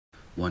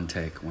One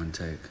take, one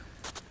take.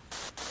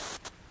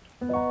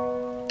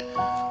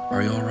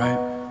 Are you alright?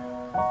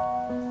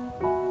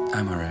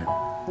 I'm alright.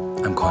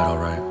 I'm quite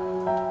alright.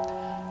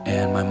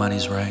 And my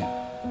money's right.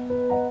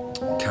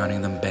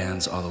 Counting them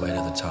bands all the way to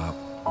the top.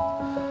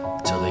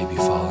 Till they be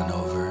falling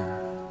over.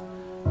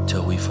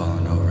 Till we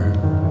falling over.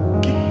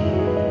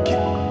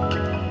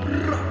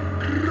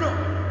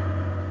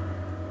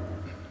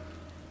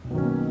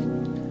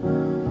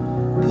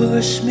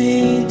 Push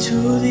me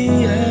to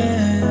the edge.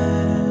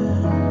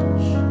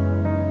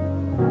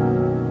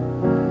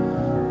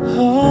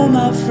 All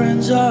my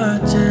friends are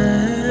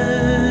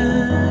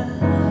dead.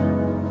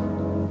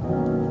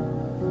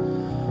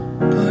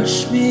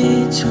 Push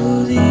me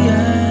to the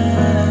edge.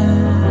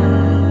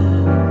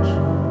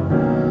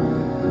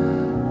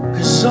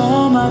 'Cause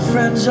all my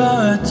friends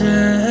are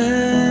dead.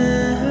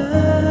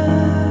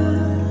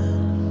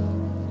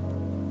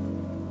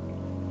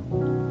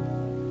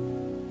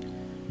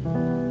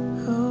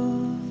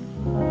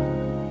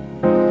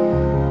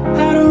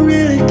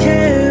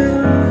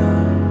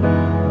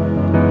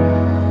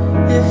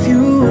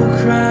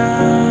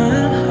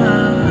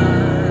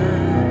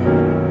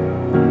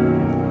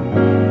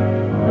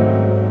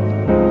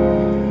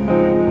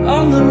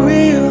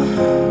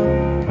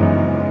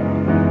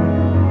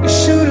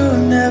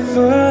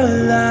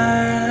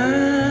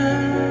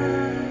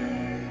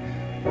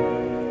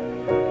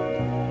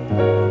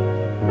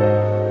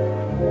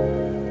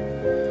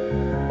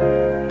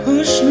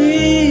 Push me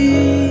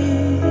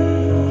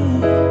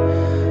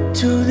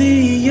to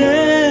the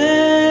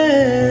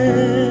edge.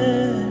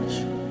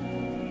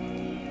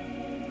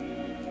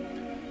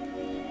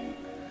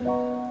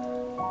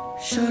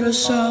 Showed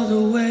us all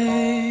the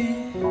way.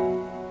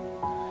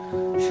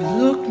 She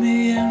looked me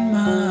in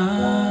my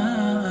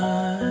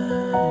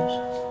eyes.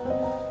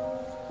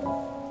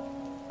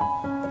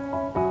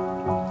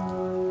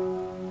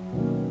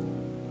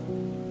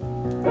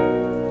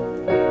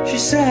 She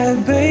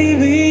said,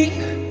 baby,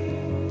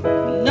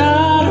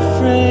 not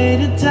afraid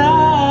to die.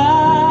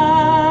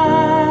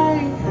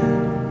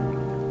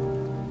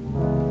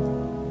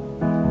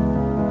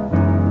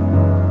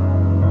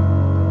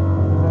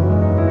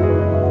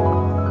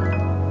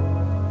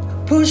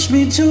 Push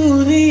me to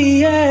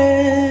the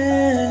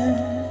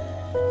edge.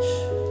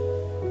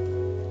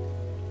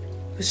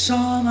 'Cause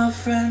all my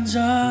friends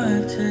are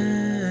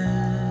dead.